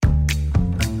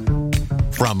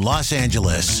From Los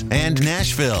Angeles and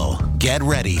Nashville, get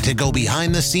ready to go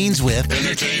behind the scenes with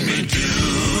Entertainment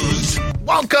Dudes.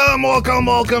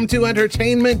 Welcome to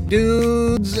Entertainment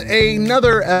Dudes.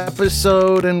 Another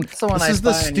episode, and this is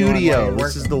the studio.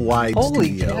 This is the wide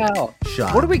studio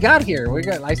shot. What do we got here?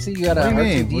 I see you got a. What do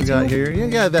you mean? We got here?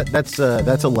 Yeah. That's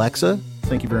Alexa.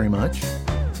 Thank you very much.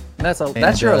 That's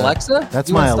your Alexa. That's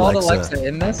you my installed Alexa. Alexa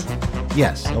in this.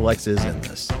 Yes, Alexa is in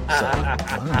this.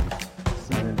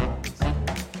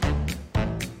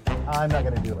 I'm not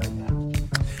going to do it right now.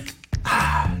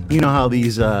 You know how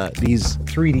these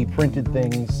 3D printed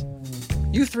things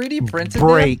You 3D printed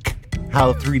break?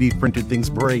 How 3D printed things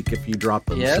break if you drop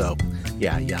them. Yes. So,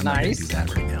 yeah, I'm not going to do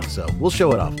that right now. So we'll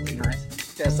show it off later.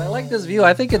 Nice. Yes, I like this view.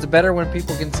 I think it's better when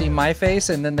people can see my face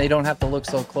and then they don't have to look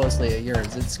so closely at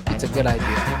yours. It's a good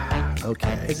idea.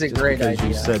 Okay. It's a Just great because idea.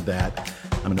 you said that,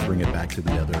 I'm going to bring it back to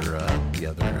the other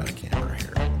camera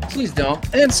here. Please don't.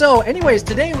 And so, anyways,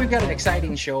 today we've got an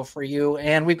exciting show for you,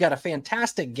 and we've got a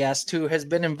fantastic guest who has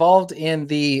been involved in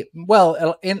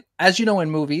as you know, in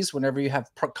movies, whenever you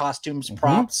have costumes,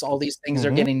 props, all these things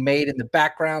are getting made in the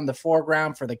background, the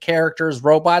foreground for the characters,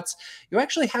 robots. You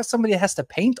actually have somebody that has to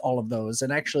paint all of those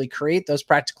and actually create those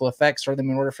practical effects for them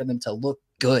in order for them to look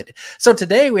good. So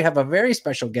today we have a very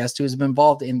special guest who's been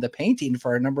involved in the painting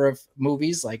for a number of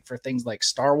movies, like for things like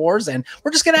Star Wars, and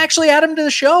we're just going to actually add him to the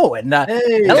show. And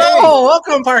hello,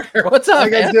 welcome, Parker. What's up? How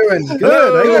you guys man? doing? Good.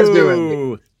 How you guys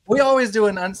doing? We always do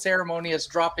an unceremonious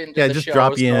drop into the just show.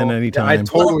 drop you in anytime. I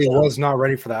totally was not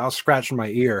ready for that. I was scratching my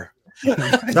ear. Remember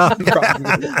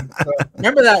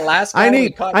that last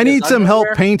guy I need some help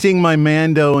painting my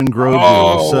Mando and Grogu.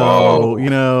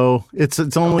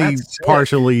 It's only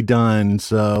partially done.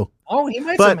 So he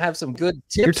might have some good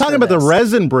tips. You're talking about the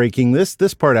resin breaking.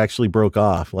 This part actually broke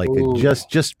off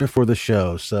just before the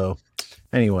show. So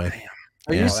anyway,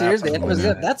 are you serious?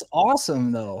 That's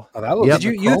awesome though. Oh, that looks,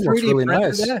 Did you 3D really printed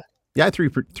nice. that? Yeah, I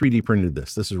 3D printed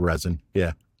this. This is resin.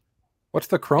 Yeah. What's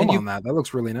the chrome on that? That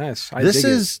looks really nice. This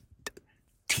is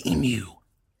Teemu.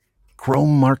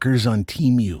 Chrome markers on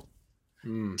Teemu.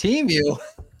 Teemu.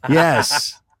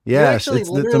 Yes. Yes. It's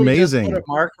amazing. Just put a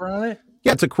marker on it?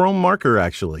 Yeah, it's a chrome marker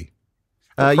actually.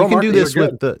 You can do this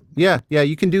with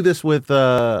you can do this with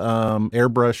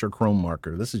airbrush or chrome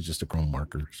marker. This is just a chrome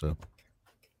marker. So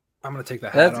I'm gonna take the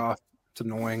hat off. It's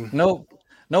annoying. No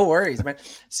worries, man.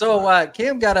 So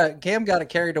Cam got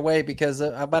carried away because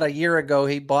about a year ago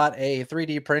he bought a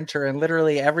 3D printer and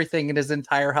literally everything in his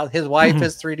entire house. His wife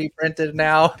is 3D printed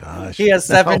now. Gosh, he has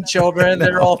 7 children.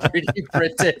 They're all 3D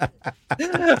printed.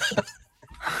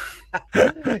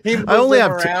 I only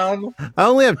have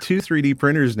 2 3D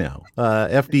printers now,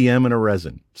 FDM and a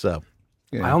resin. So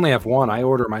yeah. I only have one. I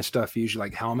order my stuff usually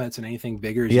like helmets and anything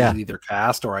bigger is usually either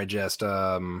cast or I just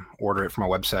order it from a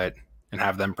website and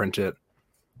have them print it.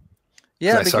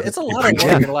 Yeah, it's a lot of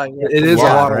work. It is a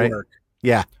lot of work.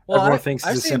 Yeah. Well, everyone thinks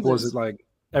it's as simple as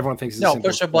everyone thinks it's simple.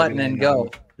 Push a button and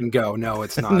go. And go. No,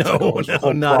 it's not. No,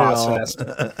 not process. at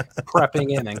all.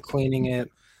 Prepping it and cleaning it.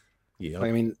 Yeah.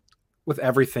 I mean, with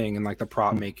everything in the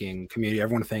prop making community,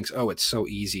 everyone thinks, oh, it's so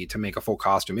easy to make a full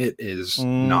costume. It is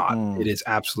not. It is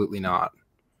absolutely not.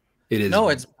 It is. No,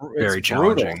 it's very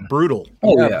challenging. Brutal.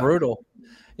 Oh yeah, brutal.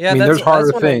 Yeah, I mean, there's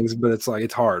harder things, but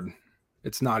it's hard.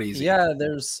 It's not easy. Yeah,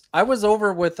 I was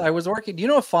working. Do you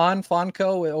know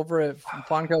Fonco over at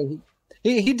Fonco?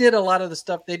 He did a lot of the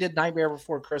stuff. They did Nightmare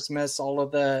Before Christmas, all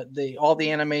the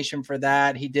animation for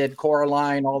that. He did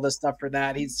Coraline, all the stuff for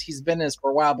that. He's been in this for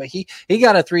a while, but he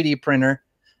got a 3D printer,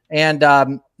 and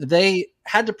they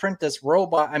had to print this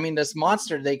robot. I mean, this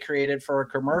monster they created for a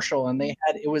commercial, and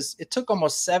it took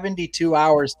almost 72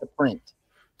 hours to print.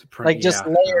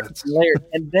 Layered,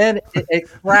 and then it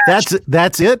crashed.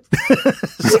 That's it.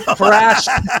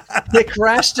 It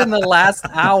crashed in the last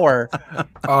hour.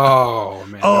 Oh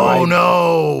man!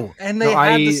 No! And they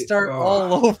had to start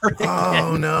all over again.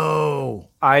 Oh no!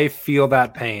 I feel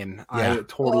that pain. Yeah. I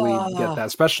totally get that,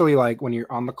 especially when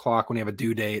you're on the clock when you have a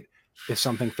due date. If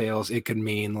something fails, it could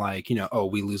mean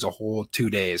we lose a whole 2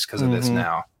 days because of this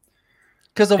now.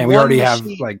 Because of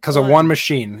one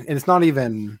machine, and it's not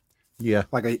even. Yeah,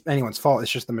 anyone's fault. It's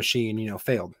just the machine,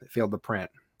 failed. It failed to print.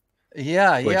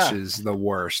 Yeah, which is the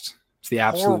worst. It's the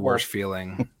absolute worst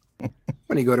feeling.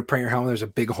 When you go to print your helmet, there's a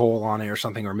big hole on it or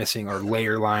something, or missing, or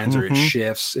layer lines, or it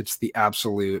shifts. It's the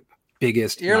absolute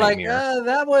biggest. You're nightmare.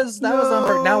 That was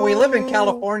unfair. Now we live in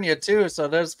California too, so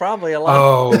there's probably a lot.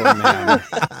 Oh man,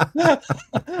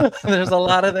 there's a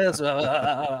lot of this.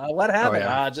 What happened?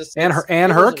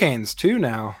 And hurricanes too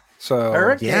now. So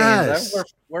hurricanes. Yes. Did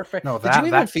you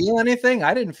even feel anything?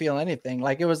 I didn't feel anything.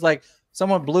 It was like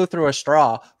someone blew through a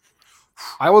straw.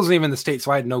 I wasn't even in the States,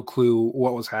 so I had no clue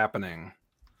what was happening.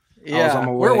 Yeah.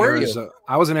 Where were you?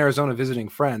 I was in Arizona visiting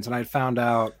friends, and I found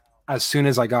out as soon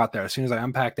as I got there, as soon as I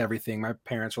unpacked everything, my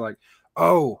parents were like,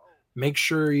 "Oh, make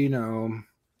sure,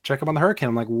 check up on the hurricane."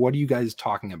 I'm like, "What are you guys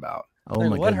talking about?" Oh like,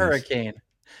 my what goodness. hurricane?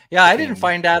 Yeah, I didn't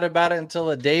find out about it until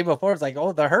the day before. It's like,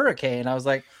 oh, the hurricane. I was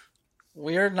like,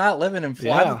 we're not living in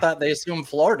Florida. I thought they assumed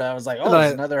Florida. I was like, oh,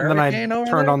 there's another hurricane over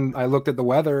there. I looked at the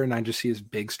weather, and I just see this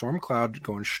big storm cloud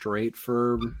going straight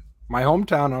for my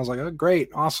hometown. I was like, oh, great,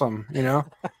 awesome,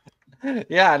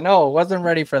 Yeah, no, wasn't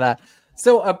ready for that.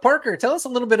 So, Parker, tell us a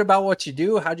little bit about what you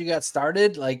do, how'd you got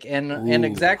started, like, and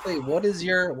exactly what is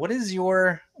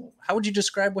your how would you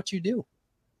describe what you do?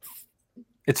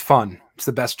 It's fun. It's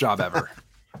the best job ever.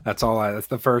 That's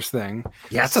the first thing.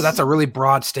 Yes. That's a really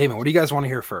broad statement. What do you guys want to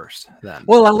hear first then?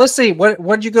 Well, let's see. What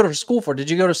did you go to school for? Did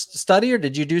you go to study, or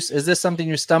is this something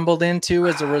you stumbled into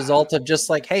as a result of just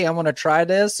like, hey, I want to try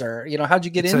this, or how'd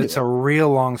you get into it? It's a real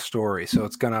long story, so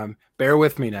it's gonna bear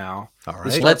with me now. All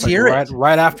right. Let's hear it.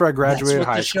 Right after I graduated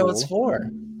high school. That's what the show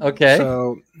is for. Okay.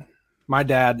 So my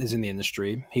dad is in the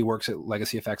industry. He works at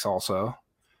Legacy Effects also.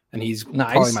 And he's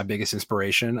probably my biggest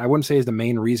inspiration. I wouldn't say he's the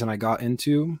main reason I got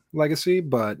into Legacy,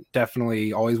 but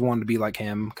definitely always wanted to be like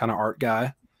him, kind of art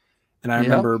guy. And I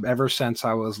remember ever since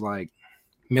I was like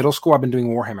middle school, I've been doing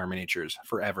Warhammer miniatures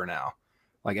forever now.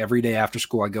 Like every day after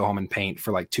school, I go home and paint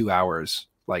for like 2 hours,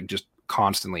 like just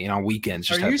constantly. And on weekends,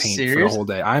 just have paint for the whole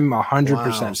day. I'm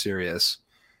 100% serious.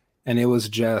 And it was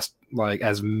just like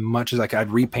as much as I could.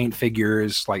 I'd repaint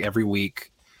figures like every week.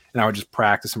 And I would just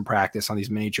practice on these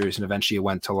miniatures. And eventually it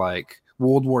went to like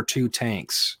World War II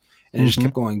tanks. And it just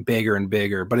kept going bigger and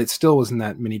bigger. But it still was in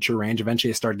that miniature range.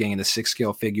 Eventually I started getting into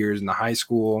 6-scale figures in the high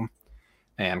school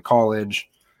and college.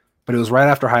 But it was right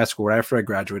after high school, right after I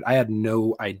graduated. I had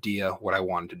no idea what I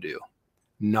wanted to do.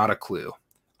 Not a clue.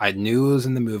 I knew it was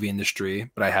in the movie industry,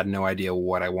 but I had no idea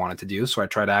what I wanted to do. So I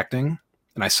tried acting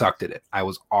and I sucked at it. I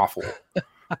was awful.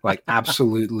 Like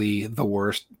absolutely the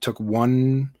worst. Took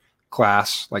one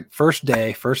class, like first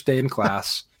day in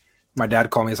class, my dad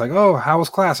called me. He's like, "Oh, how was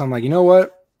class?" I'm like, "You know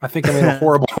what? I think I made a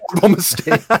horrible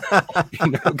mistake."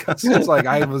 Because it's like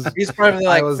He's probably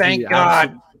like, "Thank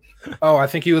God." I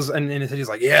think he was, and he's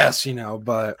like, "Yes,"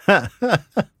 But I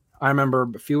remember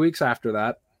a few weeks after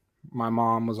that, my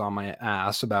mom was on my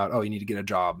ass about, "Oh, you need to get a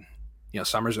job.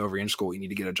 Summer's over. You're in school. You need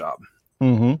to get a job."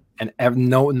 And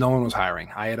no one was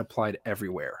hiring. I had applied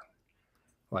everywhere,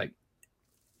 like.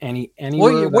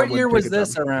 Anywhere. What year was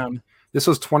this around? This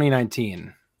was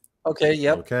 2019. Okay.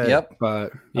 Yep.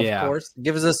 But of course,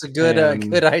 gives us a good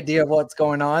idea of what's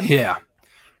going on. Yeah.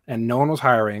 And no one was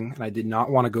hiring, and I did not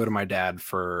want to go to my dad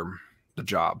for the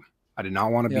job. I did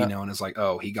not want to be known as like,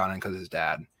 oh, he got in because his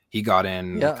dad. He got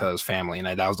in because family, and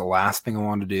that was the last thing I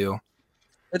wanted to do.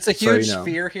 It's a huge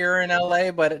fear here in LA,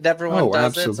 but everyone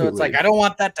does it. So it's like, I don't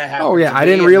want that to happen. Oh, yeah. I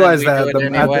didn't realize that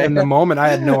in the moment. I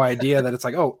had no idea that it's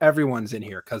like, oh, everyone's in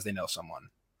here because they know someone.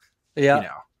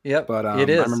 Yeah. Yep. But I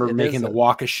remember making the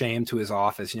walk of shame to his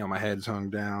office. My head's hung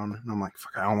down. And I'm like,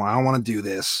 fuck, I don't want to do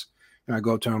this. And I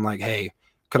go up to him like, hey,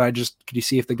 could you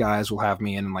see if the guys will have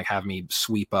me in and like have me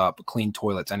sweep up, clean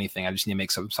toilets, anything? I just need to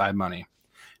make some side money.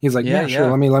 He's like, yeah, sure.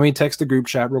 Let me text the group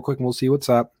chat real quick and we'll see what's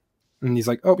up. And he's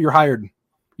like, oh, you're hired.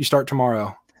 You start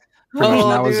tomorrow.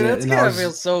 That's gonna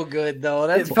feel so good though.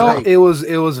 It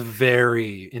was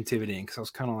very intimidating because I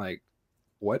was kind of like,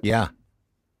 what? Yeah.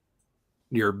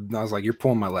 I was like, you're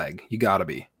pulling my leg. You gotta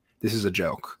be. This is a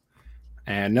joke.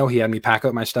 And no, he had me pack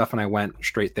up my stuff and I went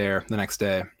straight there the next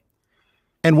day.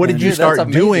 And what did you start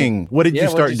doing? What did you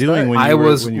start doing when you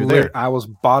were there? I was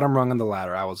bottom rung on the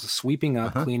ladder. I was sweeping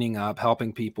up, cleaning up,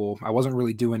 helping people. I wasn't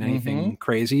really doing anything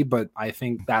crazy, but I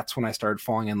think that's when I started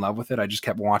falling in love with it. I just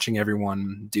kept watching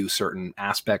everyone do certain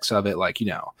aspects of it, like,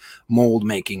 mold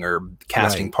making or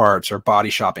casting parts or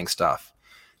body shopping stuff,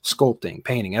 sculpting,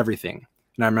 painting, everything.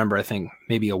 And I remember, I think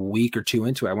maybe a week or two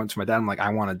into it, I went to my dad. I'm like, I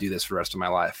want to do this for the rest of my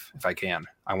life if I can.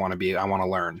 I want to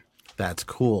learn. That's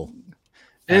cool.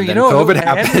 And then COVID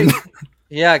happened.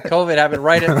 Yeah, COVID happened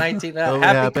right at 19.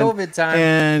 Happy COVID time.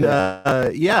 And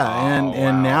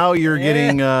and now you're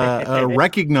getting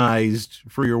recognized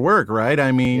for your work, right?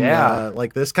 I mean,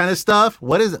 like this kind of stuff.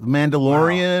 What is it?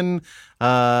 Mandalorian?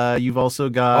 Wow. You've also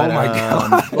got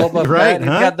Boba right? Fett. You've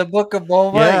got the Book of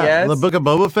Boba. Yeah, yes. The Book of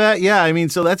Boba Fett. Yeah, I mean,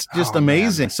 so that's just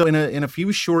amazing. Man. So in a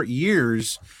few short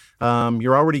years,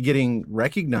 you're already getting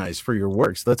recognized for your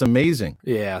work. So that's amazing.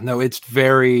 Yeah, no, it's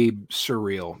very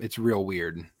surreal. It's real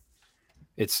weird.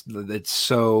 It's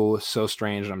so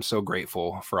strange. And I'm so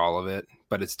grateful for all of it,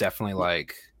 but it's definitely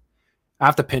like, I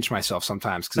have to pinch myself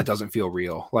sometimes because it doesn't feel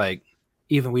real. Like,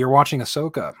 even we were watching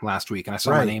Ahsoka last week, and I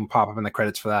saw my name pop up in the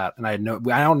credits for that, and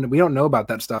we don't know about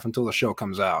that stuff until the show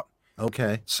comes out.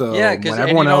 Okay. So when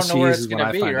everyone else sees is when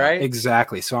I find out. Right?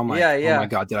 Exactly. So I'm like, oh my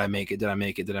God, did I make it? Did I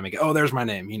make it? Did I make it? Oh, there's my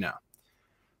name, you know.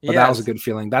 But that was a good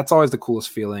feeling. That's always the coolest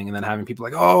feeling. And then having people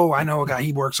like, oh, I know a guy,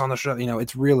 he works on the show. You know,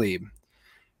 it's weird.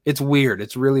 It's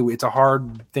a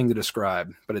hard thing to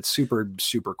describe, but it's super,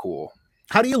 super cool.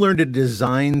 How do you learn to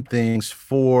design things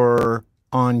for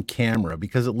on camera?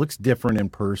 Because it looks different in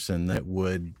person than it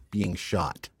would being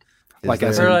shot.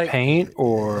 As in paint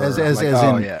or as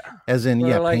in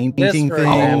painting things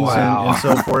and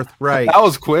so forth. Right. That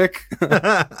was quick.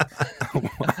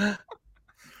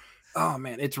 Oh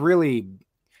man, it's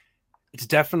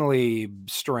definitely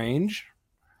strange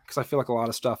because I feel like a lot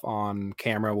of stuff on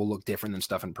camera will look different than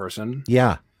stuff in person.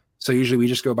 Yeah. So usually we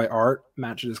just go by art,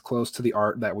 match it as close to the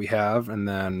art that we have, and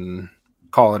then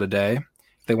call it a day.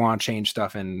 If they want to change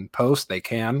stuff in post, they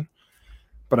can.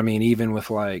 But I mean, even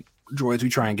with like droids, we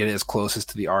try and get it as closest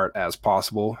to the art as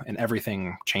possible, and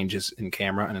everything changes in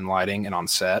camera and in lighting and on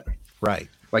set. Right.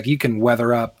 Like you can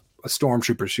weather up a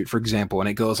stormtrooper suit, for example, and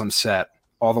it goes on set.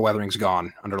 All the weathering's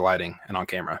gone under lighting and on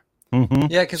camera. Mm-hmm.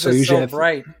 Yeah, because it's so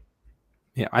bright.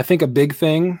 Yeah, I think a big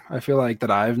thing I feel like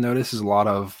that I've noticed is a lot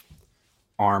of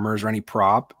armors or any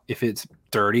prop. If it's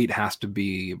dirty, it has to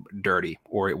be dirty,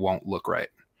 or it won't look right.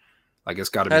 Like it's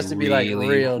got to be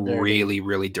really,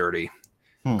 really dirty.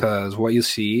 Because what you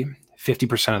see,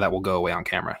 50% of that will go away on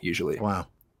camera usually. Wow.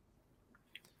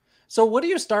 So what do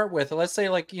you start with? Let's say,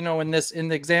 like, you know, in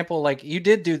the example, like you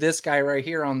did do this guy right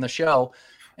here on the show.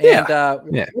 And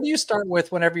what do you start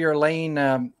with whenever you're laying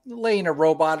a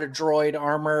robot or droid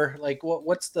armor? Like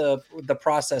what's the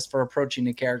process for approaching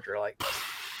a character like this?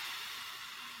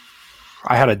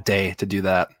 I had a day to do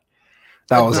that.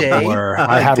 That was a blur.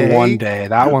 I had 1 day.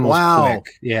 That one was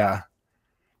quick. Yeah.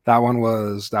 That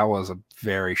was a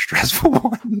very stressful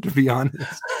one, to be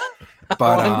honest.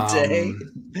 But 1 day.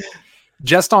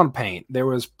 Just on paint, there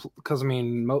was, because I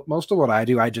mean, most of what I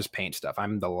do, I just paint stuff.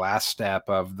 I'm the last step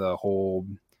of the whole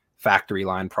factory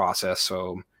line process.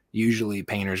 So usually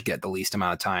painters get the least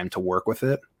amount of time to work with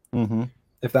it,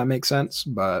 if that makes sense.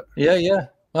 But yeah.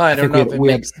 Well, I don't know if it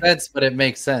makes sense, but it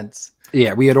makes sense.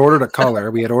 Yeah, we had ordered a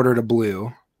color. We had ordered a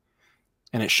blue,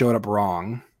 and it showed up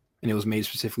wrong. And it was made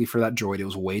specifically for that droid. It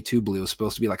was way too blue. It was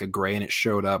supposed to be like a gray, and it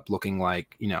showed up looking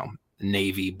like, you know,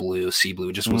 navy blue, sea blue.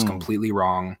 It just was completely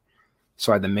wrong.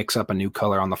 So I had to mix up a new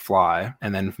color on the fly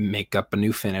and then make up a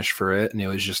new finish for it. And it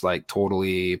was just like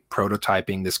totally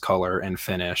prototyping this color and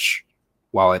finish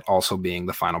while it also being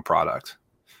the final product.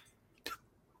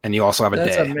 And you also have a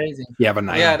day. That's amazing. You have a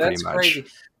night. Yeah, that's crazy.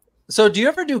 So do you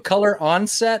ever do color on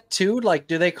set too? Like,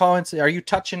 do they call in? Are you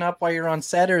touching up while you're on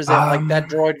set, or is it like that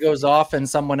droid goes off and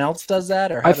someone else does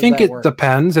that? Or I think it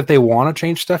depends. If they want to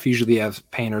change stuff, usually have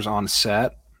painters on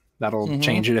set that'll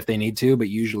change it if they need to, but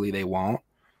usually they won't.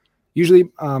 Usually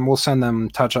we'll send them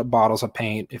touch-up bottles of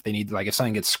paint if they need, like if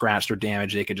something gets scratched or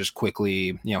damaged, they could just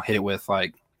quickly, you know, hit it with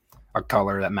like a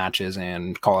color that matches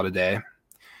and call it a day.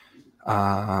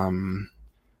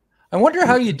 I wonder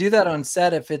how you do that on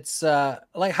set. If it's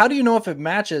like, how do you know if it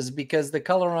matches? Because the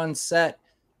color on set,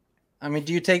 I mean,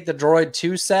 do you take the droid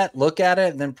to set, look at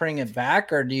it, and then bring it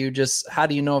back? Or do you just, how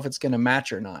do you know if it's going to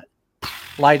match or not?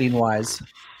 Lighting wise.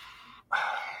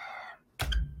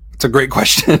 It's a great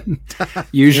question.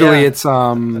 Usually it's,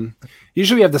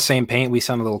 usually we have the same paint. We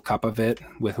send a little cup of it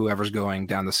with whoever's going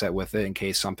down the set with it in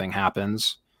case something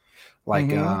happens.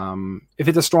 Like, if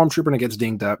it's a stormtrooper and it gets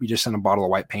dinged up, you just send a bottle of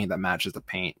white paint that matches the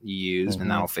paint you used, and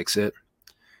that'll fix it.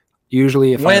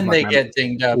 Usually, if they get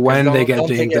dinged up,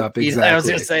 exactly. I was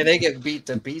gonna say they get beat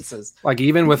to pieces. Like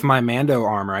even with my Mando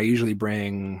armor, I usually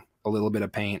bring a little bit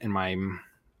of paint in my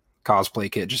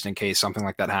cosplay kit just in case something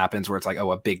like that happens, where it's like,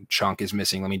 oh, a big chunk is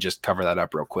missing. Let me just cover that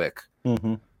up real quick.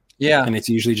 Yeah, and it's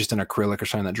usually just an acrylic or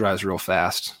something that dries real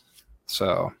fast.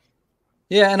 So.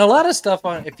 Yeah, and a lot of stuff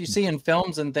on, if you see in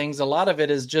films and things, a lot of it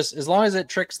is just as long as it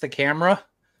tricks the camera,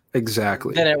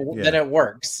 exactly, then it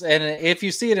works. And if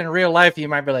you see it in real life, you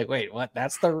might be like, "Wait, what?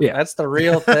 That's the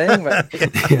real thing." But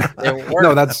it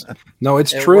works.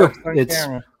 It's true. It's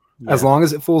as long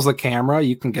as it fools the camera,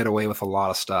 you can get away with a lot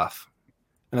of stuff.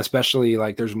 And especially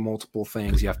like there's multiple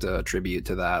things you have to attribute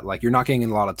to that. Like you're not getting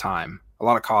a lot of time. A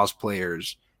lot of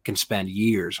cosplayers can spend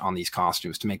years on these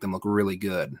costumes to make them look really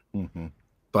good.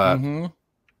 But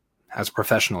as a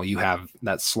professional, you have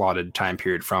that slotted time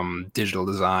period from digital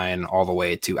design all the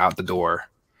way to out the door.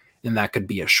 And that could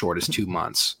be as short as 2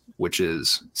 months, which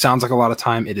sounds like a lot of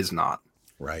time. It is not.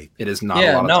 Right. It is not a lot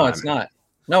of time. No, it's not.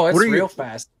 No, it's real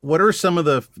fast. What are some of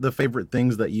the favorite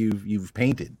things that you've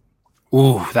painted?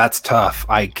 Ooh, that's tough.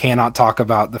 I cannot talk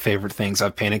about the favorite things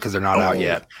I've painted because they're not out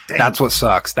yet. Dang. That's what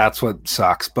sucks.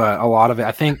 But a lot of it,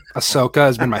 I think Ahsoka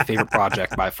has been my favorite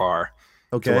project by far.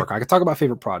 Okay. To work on. I could talk about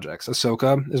favorite projects.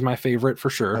 Ahsoka is my favorite for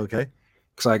sure. Okay.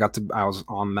 Because I was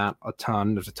on that a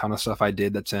ton. There's a ton of stuff I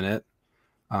did that's in it.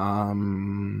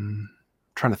 Trying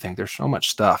to think. There's so much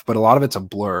stuff, but a lot of it's a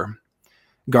blur.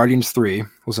 Guardians 3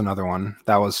 was another one.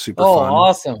 That was super fun.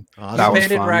 Awesome. That you was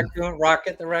painted fun. Raccoon,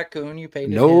 Rocket the Raccoon. You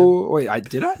painted No, wait, I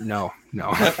did I? No.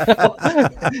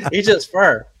 He just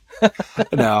fur.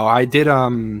 No, I did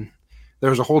there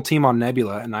was a whole team on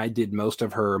Nebula and I did most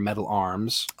of her metal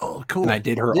arms. Oh, cool. And I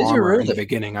did her armor in the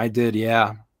beginning. I did,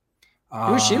 yeah.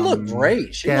 Dude, she looked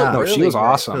great. She was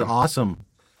awesome. Awesome.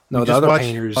 No, the other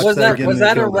painters. Was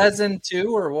that a resin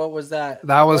too, or what was that?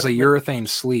 That was a urethane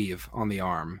sleeve on the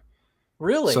arm.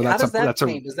 Really? So how does that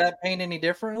paint? Does that paint any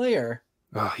differently, or?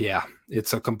 Oh yeah,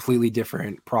 it's a completely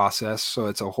different process. So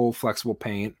it's a whole flexible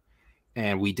paint,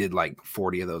 and we did like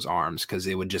 40 of those arms because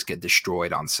it would just get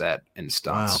destroyed on set in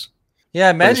stunts. Wow. Yeah,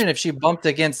 imagine if she bumped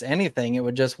against anything, it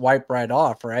would just wipe right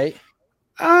off, right?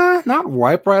 Not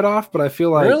wipe right off, but I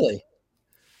feel like really.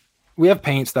 We have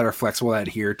paints that are flexible that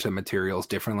adhere to materials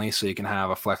differently, so you can have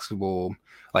a flexible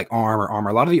like armor.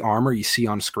 A lot of the armor you see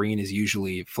on screen is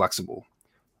usually flexible.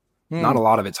 Not a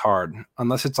lot of it's hard,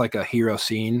 unless it's like a hero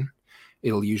scene.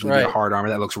 It'll usually be a hard armor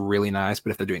that looks really nice.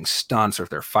 But if they're doing stunts or if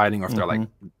they're fighting or if they're like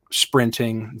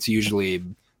sprinting, it's usually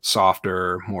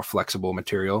softer, more flexible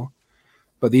material.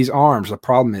 But these arms, the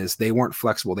problem is they weren't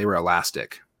flexible; they were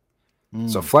elastic.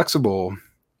 So flexible,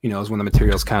 is when the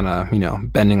material's kind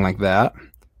of bending like that.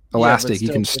 Elastic, you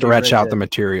can stretch out the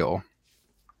material.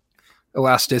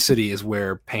 Elasticity is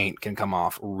where paint can come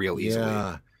off real easily.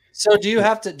 Yeah. So do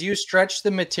you stretch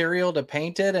the material to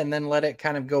paint it and then let it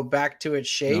kind of go back to its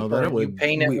shape, or you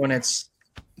paint it when it's?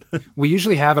 We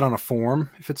usually have it on a form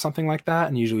if it's something like that,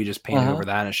 and usually we just paint it over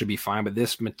that and it should be fine. But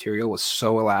this material was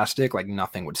so elastic, like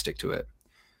nothing would stick to it.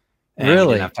 And we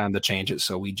didn't have time to change it,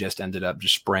 so we just ended up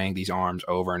just spraying these arms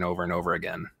over and over and over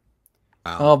again.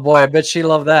 Wow. Oh boy, I bet she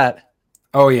loved that.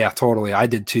 Oh yeah, totally. I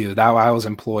did too. I was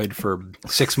employed for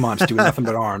 6 months doing nothing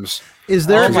but arms. Is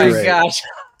there? Oh my gosh.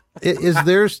 Is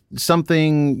there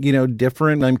something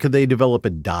different? I mean, could they develop a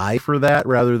dye for that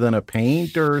rather than a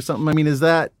paint or something? I mean, is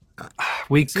that?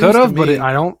 We could have, but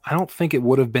I don't think it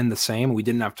would have been the same. We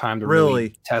didn't have time to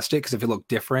really test it because if it looked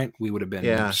different, we would have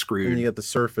been screwed. And you get the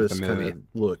surface kind of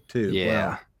look too.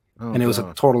 Yeah. Wow. And it was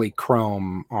a totally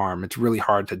chrome arm. It's really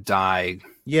hard to dye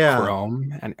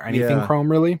chrome and anything chrome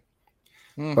really.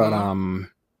 But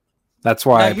that's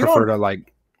why I prefer to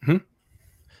like.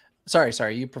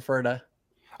 Sorry. You prefer to?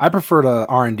 I prefer to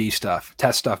R&D stuff,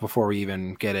 test stuff before we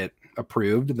even get it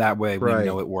approved. That way we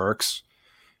know it works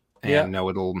and know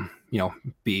it'll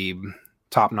be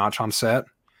top notch on set.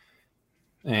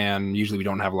 And usually we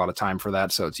don't have a lot of time for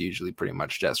that, so it's usually pretty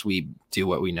much just we do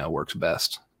what we know works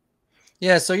best.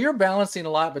 Yeah, so you're balancing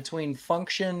a lot between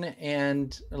function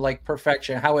and like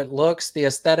perfection, how it looks, the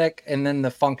aesthetic, and then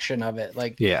the function of it.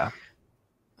 Like, yeah.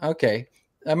 Okay.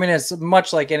 I mean, it's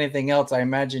much like anything else. I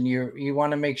imagine you want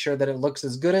to make sure that it looks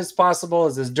as good as possible,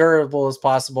 as durable as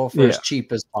possible, for as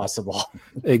cheap as possible.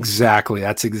 Exactly.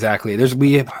 That's exactly.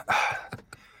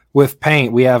 With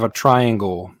paint, we have a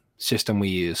triangle system we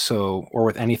use. So, or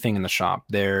with anything in the shop,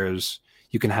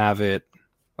 you can have it.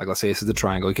 Like, let's say this is the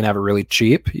triangle. You can have it really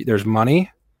cheap. There's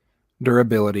money,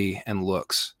 durability, and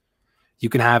looks. You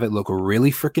can have it look really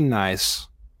freaking nice,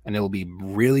 and it'll be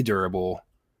really durable,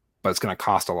 but it's going to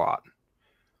cost a lot.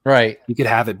 Right. You could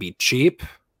have it be cheap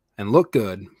and look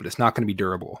good, but it's not going to be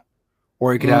durable.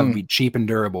 Or you could have it be cheap and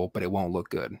durable, but it won't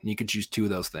look good. You could choose two of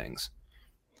those things.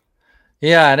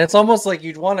 Yeah, and it's almost like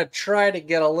you'd want to try to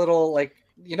get a little like,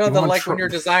 when you're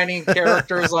designing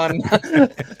characters on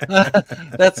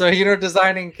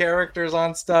designing characters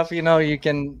on stuff, you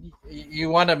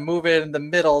want to move it in the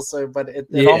middle, but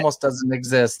it almost doesn't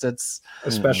exist. It's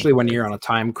especially when you're on a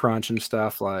time crunch and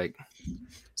stuff like.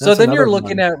 So then you're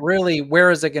looking at really, where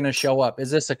is it going to show up?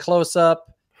 Is this a close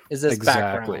up? Is this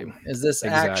background? Is this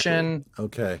action?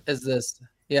 Okay. Is this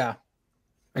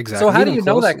Exactly. So how do you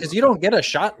know that? Because you don't get a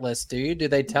shot list, do you? Do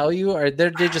they tell you, or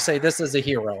did you say this is a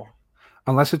hero?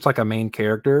 Unless it's like a main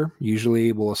character,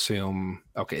 usually we'll assume,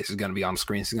 okay, this is going to be on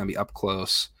screen. This is going to be up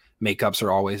close. Makeups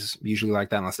are always usually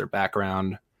like that, unless they're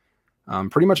background.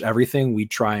 Pretty much everything we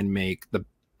try and make the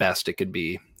best it could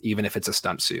be, even if it's a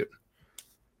stunt suit.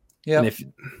 Yeah. And if,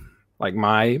 like,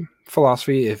 my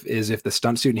philosophy if the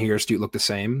stunt suit and hero suit look the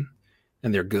same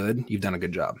and they're good, you've done a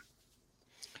good job.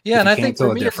 Yeah, and I think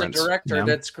for me as a director,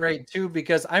 that's great too,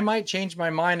 because I might change my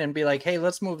mind and be like, hey,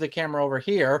 let's move the camera over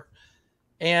here.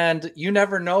 and you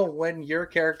never know when your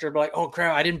character will be like, oh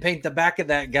crap, I didn't paint the back of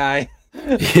that guy.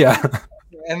 Yeah.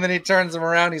 And then he turns him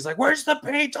around. He's like, where's the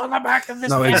paint on the back of this?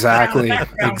 No, exactly.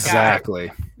 Exactly.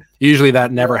 Guy? Usually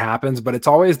that never happens, but it's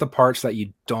always the parts that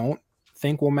you don't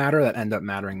think will matter that end up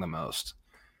mattering the most.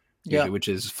 Yeah. Which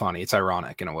is funny. It's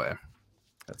ironic in a way.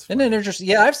 That's funny. And then interesting.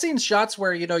 Yeah, I've seen shots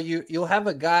where, you know, you'll have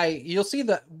a guy, you'll see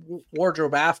the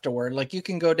wardrobe afterward. Like you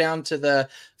can go down to the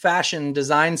fashion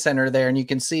design center there and you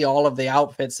can see all of the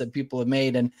outfits that people have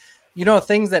made. And, you know,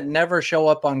 things that never show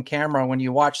up on camera when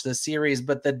you watch the series,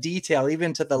 but the detail,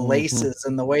 even to the laces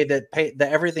and the way that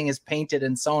everything is painted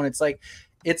and sewn, it's like,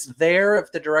 it's there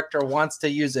if the director wants to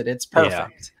use it. It's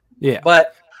perfect. Yeah.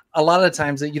 But a lot of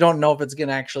times you don't know if it's going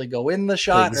to actually go in the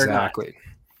shot or not.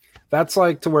 That's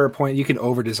like to where a point you can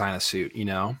over design a suit, you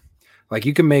know, like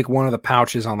you can make one of the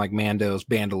pouches on like Mando's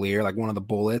bandolier, like one of the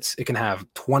bullets. It can have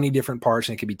 20 different parts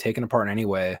and it can be taken apart in any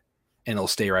way and it'll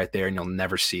stay right there and you'll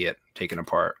never see it taken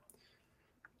apart.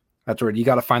 That's where you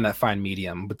got to find that fine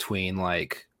medium between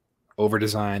like over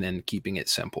design and keeping it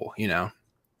simple, you know.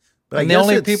 But the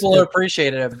only people who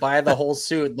appreciate it buy the whole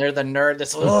suit. They're the nerd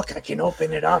that's look, I can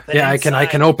open it up. Yeah, I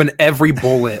can open every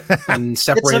bullet and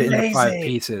separate it into 5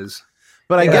 pieces.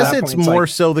 But I guess it's more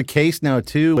so the case now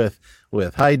too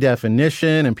with high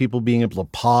definition and people being able to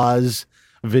pause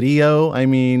video. I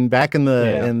mean, back in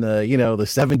the you know, the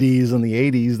 70s and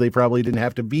the 80s, they probably didn't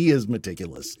have to be as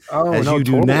meticulous as you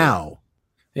do now.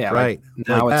 Yeah, right. Like,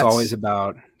 now it's always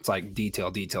about it's like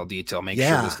detail. Make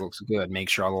sure this looks good. Make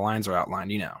sure all the lines are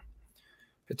outlined. You know,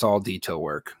 it's all detail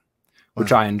work,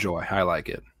 which I enjoy. I like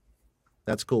it.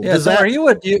 That's cool. Yeah.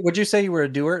 Would you say you were a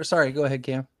doer? Sorry, go ahead,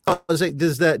 Cam. Does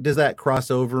that cross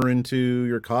over into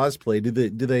your cosplay?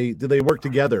 Do they work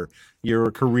together?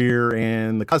 Your career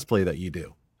and the cosplay that you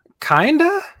do?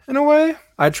 Kinda, in a way.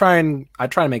 I try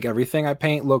to make everything I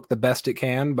paint look the best it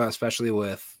can, but especially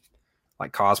with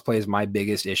like cosplays, my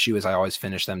biggest issue is I always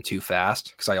finish them too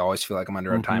fast because I always feel like I'm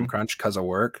under a time crunch because of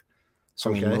work. So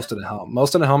I mean, most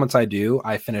of the helmets I do,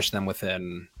 I finish them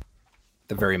within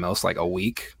the very most like a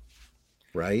week.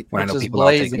 Right. When I know people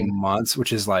are taking months,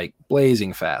 which is like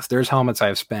blazing fast. There's helmets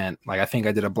I've spent, like I think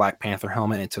I did a Black Panther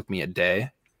helmet and it took me a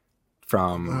day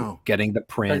from getting the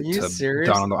print to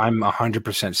done. I'm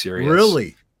 100% serious.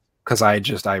 Really? Because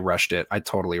I rushed it. I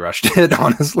totally rushed it,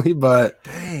 honestly. But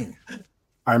dang.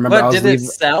 I remember. But did it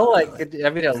sell? Like, I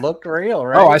mean, it looked real,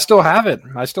 right? Oh, I still have it.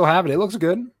 It looks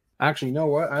good. Actually, you know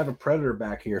what? I have a Predator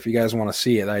back here. If you guys want to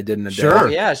see it, I did in a day. Sure.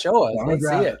 Yeah, show us. Let's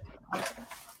see it.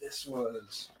 This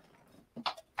was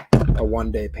a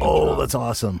one-day paint. Oh, that's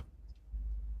awesome.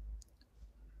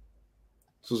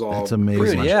 This was all. That's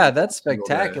amazing. Dude, yeah, that's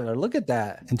spectacular. Look at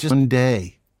that. In just one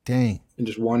day. Dang. In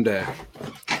just one day.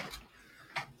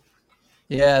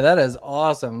 Yeah, that is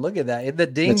awesome. Look at that. The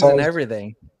dings and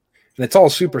everything. And it's all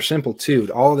super simple too.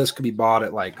 All of this could be bought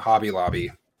at like Hobby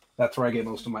Lobby. That's where I get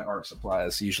most of my art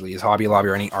supplies. Usually is Hobby Lobby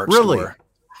or any art store.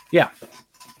 Yeah,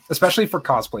 especially for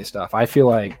cosplay stuff. I feel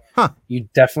like you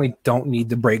definitely don't need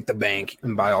to break the bank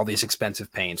and buy all these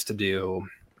expensive paints to do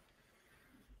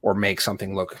or make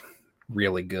something look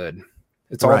really good.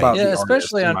 It's all about the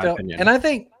especially artist, on film. And I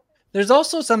think there's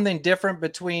also something different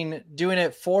between doing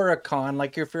it for a con,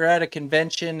 like if you're at a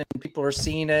convention and people are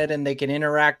seeing it and they can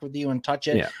interact with you and touch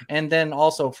it, and then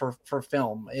also for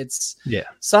film. It's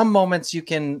some moments you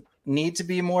can need to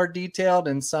be more detailed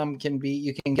and some can be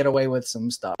you can get away with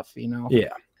some stuff, you know. Yeah.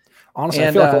 Honestly,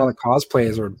 I feel like a lot of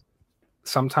cosplayers are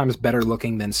sometimes better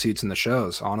looking than suits in the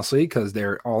shows, honestly, because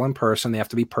they're all in person. They have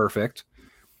to be perfect.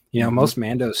 You know, most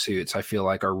Mando suits I feel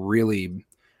like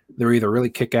they're either really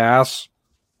kick-ass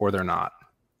or they're not.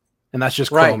 And that's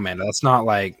just Chrome Mando. That's not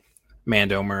like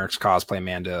Mando Mercs, cosplay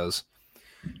Mandos.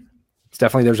 It's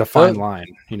definitely, there's a fine line,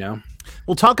 you know?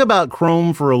 We'll talk about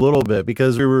Chrome for a little bit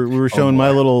because we were showing my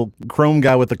little Chrome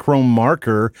guy with the Chrome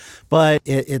marker, but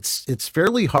it's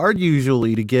fairly hard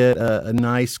usually to get a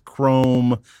nice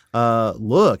Chrome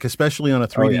look, especially on a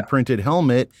 3D printed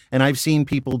helmet. And I've seen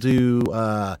people do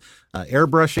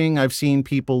airbrushing. I've seen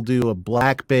people do a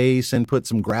black base and put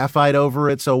some graphite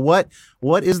over it. So what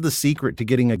is the secret to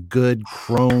getting a good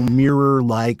Chrome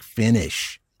mirror-like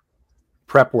finish?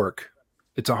 Prep work.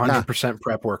 It's 100%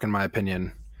 prep work, in my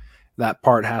opinion. That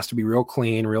part has to be real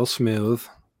clean, real smooth.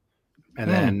 And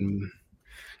then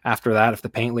after that, if the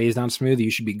paint lays down smooth,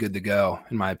 you should be good to go,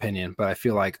 in my opinion. But I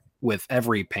feel like with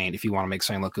every paint, if you want to make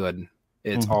something look good,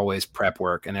 it's always prep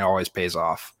work and it always pays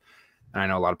off. And I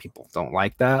know a lot of people don't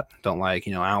like that. Don't like,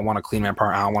 you know, I don't want to clean my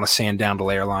part. I don't want to sand down to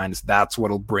layer lines. That's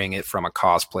what'll bring it from a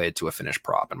cosplay to a finished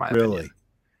prop, in my opinion.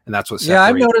 And that's what separates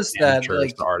I've noticed that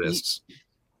like artists.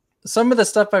 some of the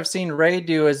stuff I've seen Ray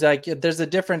do is like there's a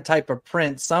different type of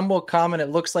print. Some will come and it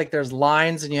looks like there's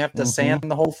lines and you have to sand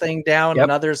the whole thing down,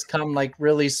 and others come like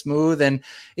really smooth. And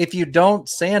if you don't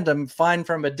sand them fine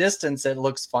from a distance, it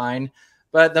looks fine.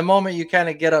 But the moment you kind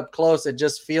of get up close, it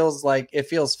just feels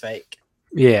fake.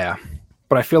 Yeah.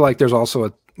 But I feel like there's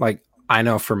also I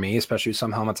know for me, especially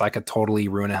some helmets, I could totally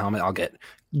ruin a helmet. I'll get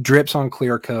drips on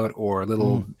clear coat or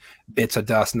little bits of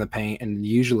dust in the paint. And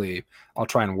usually I'll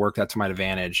try and work that to my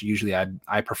advantage. Usually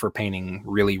I prefer painting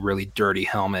really, really dirty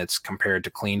helmets compared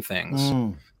to clean things.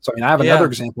 So, I mean, I have another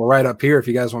example right up here if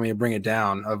you guys want me to bring it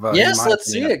down. Yes, let's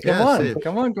see it.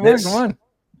 Come on.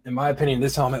 In my opinion,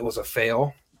 this helmet was a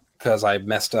fail because I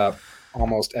messed up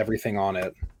almost everything on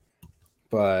it.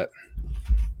 But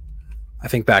I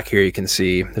think back here you can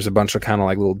see there's a bunch of kind of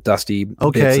like little dusty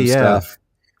bits and stuff.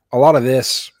 A lot of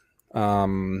this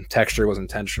texture was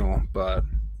intentional, but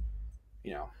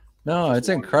no, it's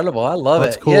incredible. I love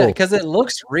it. Cool. Yeah, because it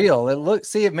looks real.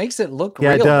 It makes it look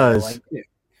real. It does.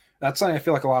 That's something I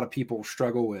feel like a lot of people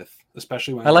struggle with,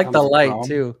 especially when I like the light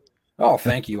too. Oh,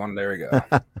 thank you. There we go.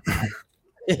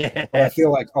 I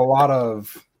feel like a lot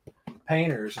of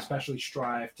painters especially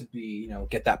strive to be,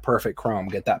 get that perfect chrome,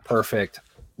 get that perfect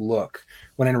look,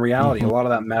 when in reality a lot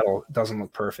of that metal doesn't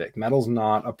look perfect. Metal's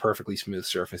not a perfectly smooth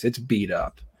surface. It's beat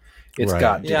up. It's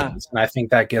got dings. And I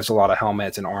think that gives a lot of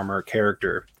helmets and armor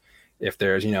character. If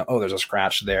there's there's a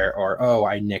scratch there, or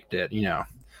I nicked it,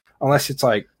 unless it's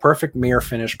like perfect mirror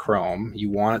finish chrome,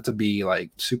 you want it to be like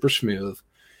super smooth.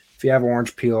 If you have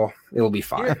orange peel, it'll be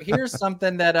fine. Here's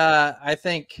something that I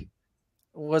think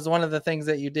was one of the things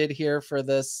that you did here for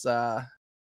this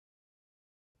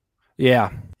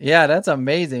Yeah, that's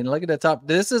amazing. Look at the top.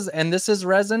 This is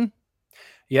resin.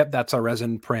 Yep, that's a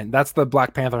resin print. That's the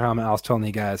Black Panther helmet I was telling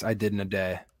you guys I did in a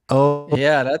day. Oh,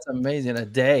 yeah, that's amazing. A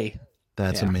day.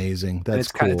 That's amazing.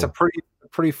 That's cool. It's a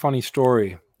pretty funny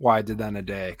story why I did that in a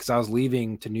day, because I was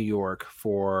leaving to New York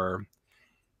for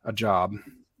a job,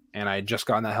 and I had just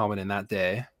gotten that helmet in that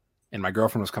day, and my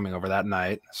girlfriend was coming over that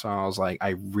night. So I was like,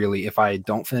 if I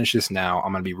don't finish this now,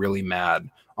 I'm gonna be really mad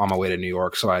on my way to New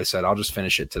York. So I said, I'll just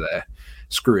finish it today.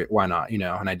 Screw it, why not?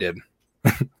 And I did.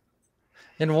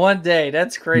 In one day,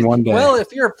 that's crazy. Well,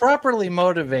 if you're properly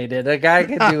motivated, a guy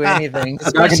can do anything.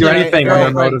 A guy can do anything when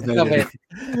they're motivated.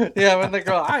 Yeah, when the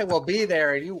girl, I will be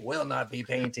there, and you will not be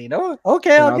painting. Oh,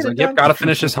 okay, I'll get it done. Yep, gotta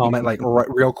finish this helmet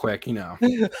real quick. You're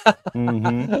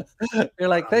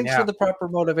like, thanks for the proper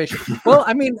motivation. Well,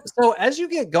 I mean, so as you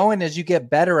get going, as you get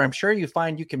better, I'm sure you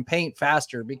find you can paint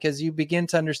faster because you begin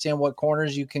to understand what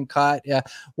corners you can cut,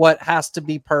 what has to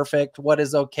be perfect, what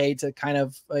is okay to kind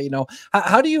of,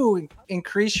 how do you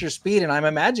increase your speed? And I'm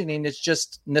imagining it's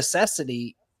just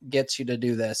necessity gets you to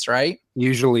do this, right?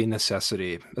 Usually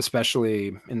necessity,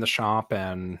 especially in the shop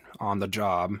and on the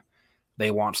job.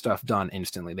 They want stuff done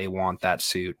instantly. They want that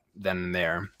suit then and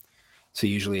there. So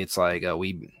usually it's like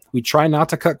we try not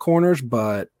to cut corners,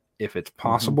 but if it's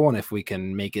possible and if we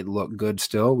can make it look good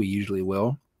still, we usually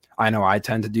will. I know I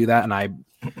tend to do that, and I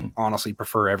honestly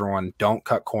prefer everyone don't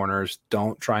cut corners,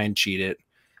 don't try and cheat it,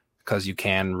 because you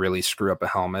can really screw up a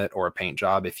helmet or a paint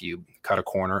job. If you cut a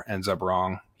corner, ends up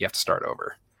wrong, you have to start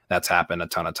over. That's happened a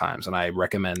ton of times, and I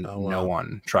recommend no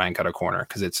one try and cut a corner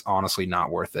because it's honestly not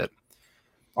worth it.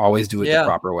 Always do it the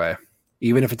proper way.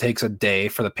 Even if it takes a day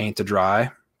for the paint to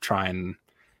dry, try and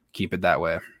keep it that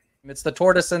way. It's the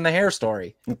tortoise and the hare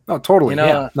story. Oh, totally.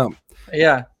 That's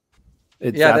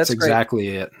exactly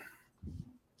it.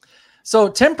 So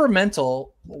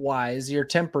temperamental wise, your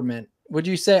temperament, would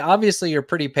you say, obviously you're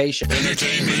pretty patient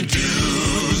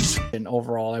and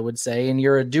overall, I would say, and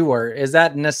you're a doer. Is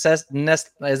that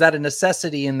a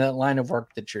necessity in the line of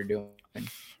work that you're doing?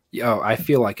 I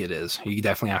feel like it is. You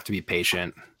definitely have to be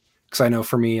patient, because I know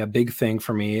for me, a big thing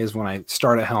for me is when I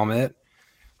start a helmet,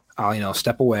 I'll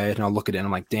step away and I'll look at it and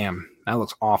I'm like, damn, that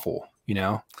looks awful.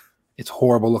 It's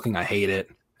horrible looking. I hate it.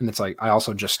 And it's like, I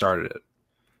also just started it.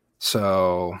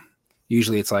 So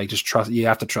usually it's like, just trust. You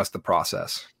have to trust the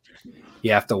process.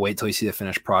 You have to wait till you see the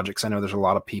finished projects. I know there's a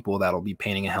lot of people that'll be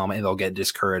painting a helmet and they'll get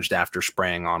discouraged after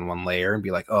spraying on one layer and be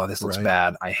like, oh, this looks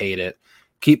bad. I hate it.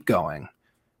 Keep going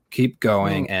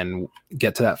and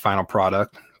get to that final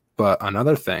product. But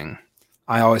another thing,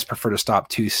 I always prefer to stop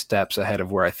 2 steps ahead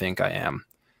of where I think I am,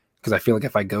 because I feel like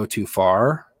if I go too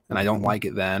far and I don't like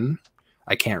it, then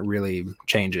I can't really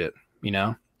change it,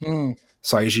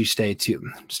 So I usually stay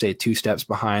 2 steps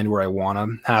behind where I want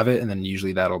to have it, and then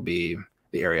usually that'll be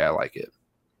the area I like it.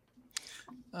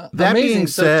 That being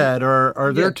said,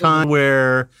 are there times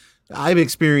where I've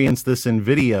experienced this in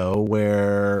video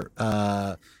where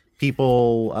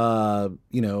people,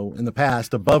 you know, in the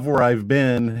past above where I've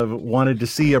been have wanted to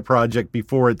see a project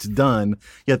before it's done,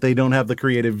 yet they don't have the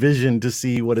creative vision to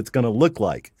see what it's going to look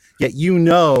like. Yet, you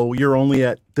know, you're only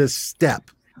at this step.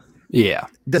 Yeah.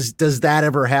 Does that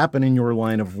ever happen in your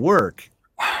line of work?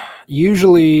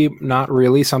 Usually not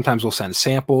really. Sometimes we'll send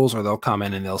samples, or they'll come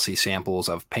in and they'll see samples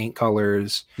of paint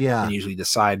colors. Yeah. And usually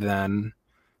decide then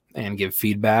and give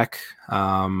feedback.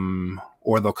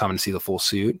 Or they'll come and see the full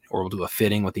suit, or we'll do a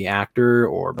fitting with the actor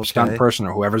or stunt person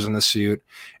or whoever's in the suit.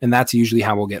 And that's usually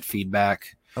how we'll get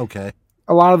feedback. Okay.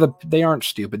 A lot of they aren't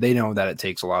stupid. They know that it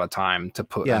takes a lot of time to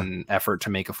put an effort to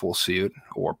make a full suit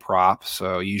or prop.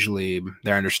 So usually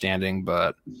they're understanding,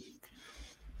 but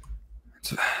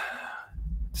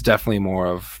it's definitely more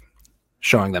of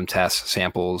showing them test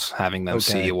samples, having them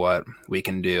see what we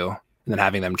can do, and then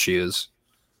having them choose.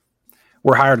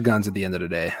 We're hired guns at the end of the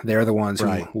day. They're the ones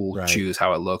who will choose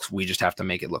how it looks. We just have to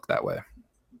make it look that way.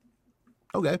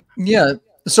 Okay. Yeah.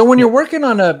 So when you're working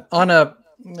on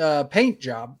a paint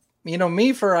job, you know,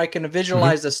 I can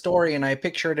visualize the story and I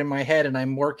picture it in my head and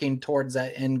I'm working towards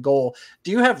that end goal. Do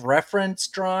you have reference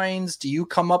drawings? Do you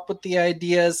come up with the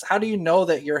ideas? How do you know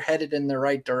that you're headed in the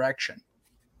right direction?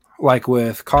 Like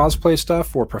with cosplay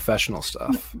stuff or professional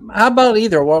stuff? How about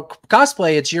either? Well,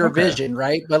 cosplay, it's your vision,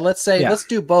 right? But let's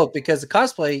do both, because the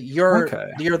cosplay, you're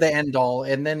the end all.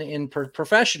 And then in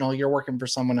professional, you're working for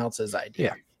someone else's idea.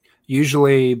 Yeah.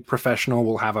 Usually professional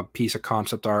will have a piece of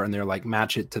concept art and they're like,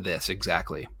 match it to this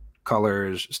exactly.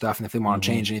 Colors, stuff. And if they want to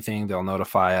change anything, they'll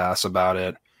notify us about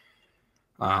it.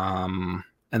 And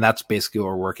that's basically what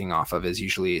we're working off of, is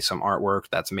usually some artwork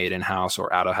that's made in-house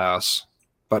or out of house.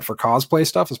 But for cosplay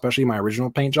stuff, especially my original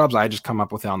paint jobs, I just come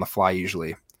up with it on the fly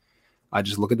usually. I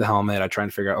just look at the helmet. I try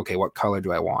and figure out, okay, what color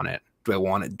do I want it? Do I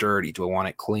want it dirty? Do I want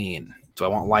it clean? Do I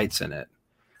want lights in it?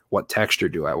 What texture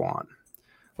do I want?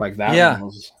 Like that. Yeah.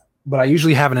 But I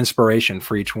usually have an inspiration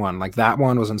for each one. Like that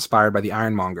one was inspired by the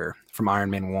Ironmonger from Iron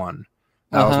Man 1.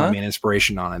 That was my main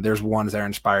inspiration on it. There's ones that are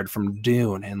inspired from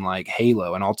Dune and like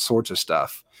Halo and all sorts of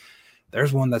stuff.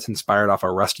 There's one that's inspired off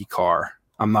a rusty car.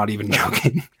 I'm not even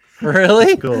joking.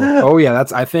 Really? Cool. Oh yeah,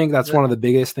 I think that's one of the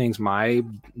biggest things my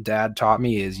dad taught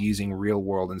me, is using real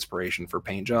world inspiration for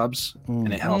paint jobs,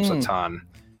 and it helps a ton.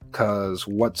 Because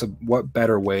what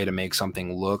better way to make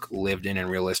something look lived in and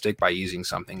realistic by using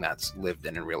something that's lived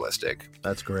in and realistic?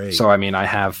 That's great. So I mean, I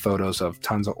have photos of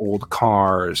tons of old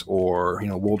cars, or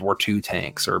World War II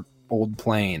tanks, or old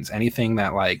planes, anything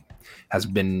that like has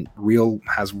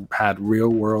had real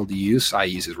world use. I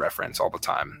use as reference all the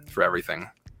time for everything.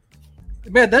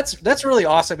 Man, that's really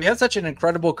awesome. You have such an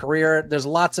incredible career. There's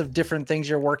lots of different things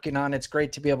you're working on. It's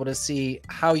great to be able to see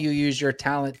how you use your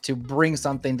talent to bring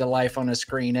something to life on a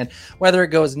screen. And whether it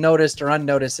goes noticed or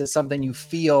unnoticed, it's something you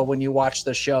feel when you watch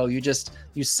the show. You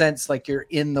sense like you're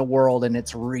in the world and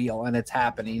it's real and it's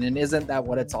happening. And isn't that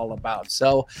what it's all about?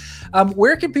 So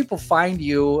where can people find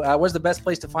you? Where's the best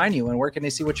place to find you? And where can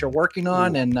they see what you're working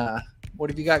on? And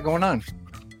what have you got going on?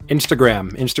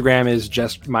 Instagram is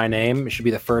just my name. It should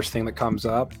be the first thing that comes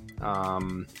up.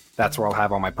 That's where I'll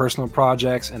have all my personal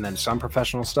projects and then some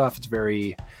professional stuff. It's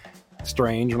very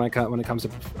strange when it comes to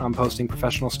posting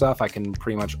professional stuff. I can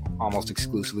pretty much almost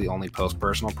exclusively only post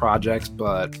personal projects,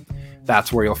 but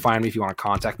that's where you'll find me. If you want to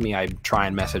contact me, I try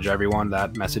and message everyone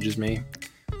that messages me.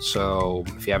 So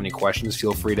if you have any questions,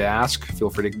 feel free to ask. Feel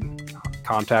free to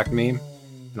contact me,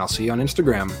 and I'll see you on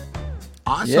Instagram.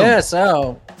 Awesome. Yeah,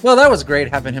 so well, that was great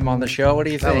having him on the show. What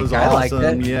do you think? That was awesome. I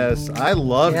liked it. Yes, I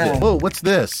loved it. Whoa, what's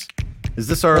this? Is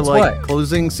this our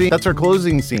closing scene? That's our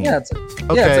closing scene. Yeah, it's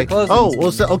a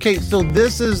closing scene. So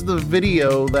this is the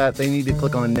video that they need to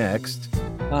click on next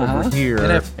over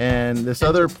here, and this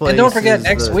other place. And don't forget,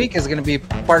 next week is going to be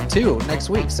part 2 next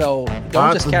week. So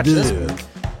don't just catch this one.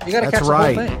 You got to catch the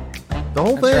whole thing. The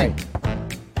whole thing.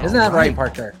 Right. Isn't that right,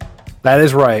 Parker? That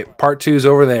is right. Part 2 is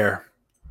over there.